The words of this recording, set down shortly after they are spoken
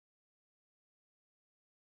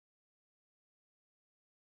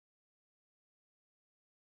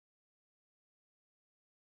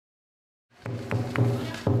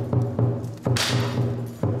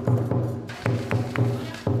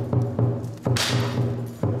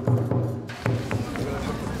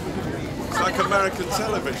American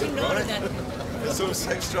television, right? It's all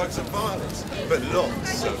sex, drugs and violence, but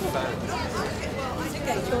lots of fans.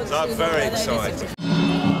 So I'm very excited.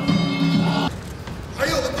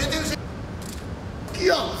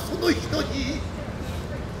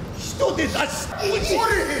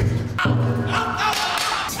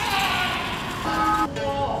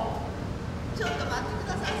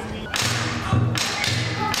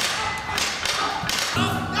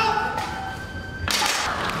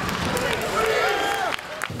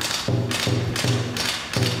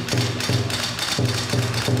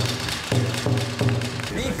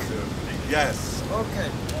 Yes. Okay.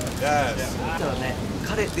 Yes.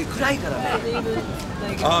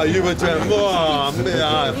 Oh, you were doing more.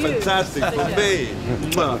 Fantastic for me.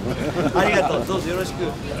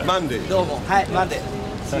 Monday. Monday.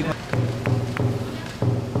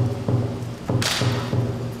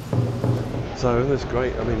 So isn't this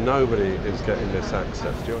great? I mean, nobody is getting this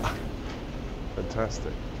access. Do you?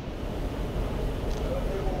 Fantastic.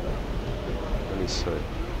 Let me see.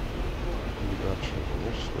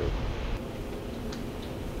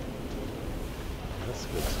 That's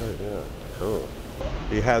good too, yeah. Cool.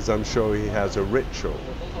 He has, I'm sure he has a ritual.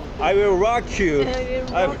 I will rock you.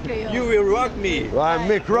 You will rock me. Well, I'm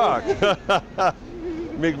Mick Rock.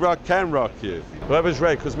 Mick Rock can rock you. Well, that was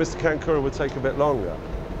great because Mr. Kankura would take a bit longer.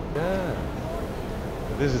 Yeah.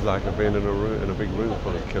 This is like being in a big room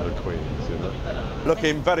full of killer queens, you know.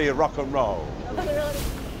 Looking very rock and roll.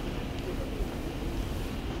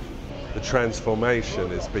 The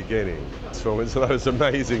transformation is beginning. It's those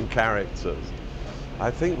amazing characters. I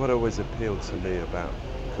think what always appealed to me about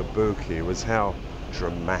Kabuki was how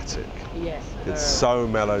dramatic. Yes. It's so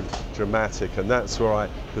melodramatic, and that's why,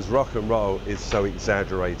 because rock and roll is so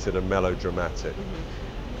exaggerated and melodramatic.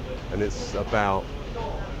 And it's about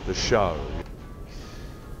the show.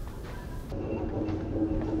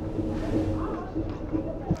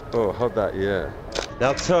 Oh, hold that, yeah.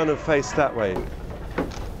 Now turn and face that way.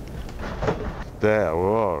 There,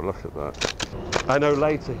 whoa, look at that. I know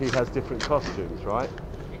later he has different costumes, right?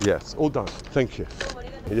 Yes, all done. Thank you.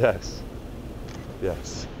 Yes.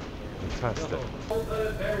 Yes. Fantastic.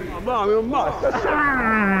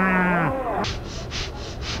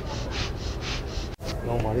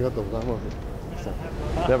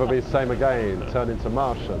 Never be the same again, turn into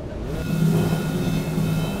Martian.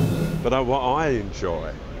 But what I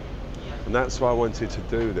enjoy, and that's why I wanted to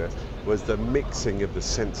do this, was the mixing of the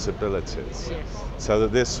sensibilities. Yes. So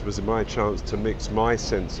that this was my chance to mix my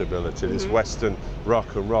sensibility, this Western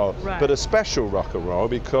rock and roll, but a special rock and roll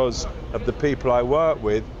because of the people I work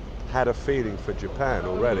with had a feeling for Japan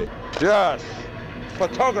already. Yes,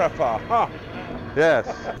 photographer, huh? Yes.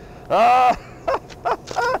 Yeah.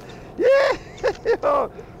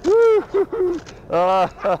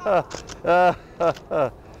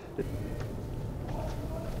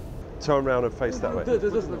 Turn around and face that way.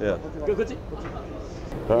 Yeah.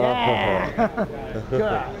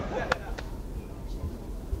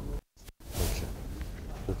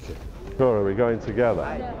 Okay. Cool, are we going together?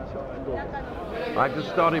 I just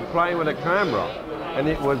started playing with a camera and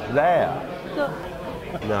it was there.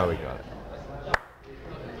 Now we got it.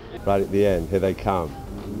 Right at the end, here they come.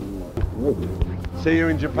 See you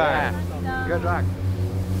in Japan. Good luck.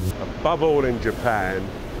 Above all in Japan,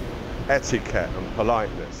 etiquette and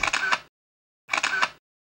politeness.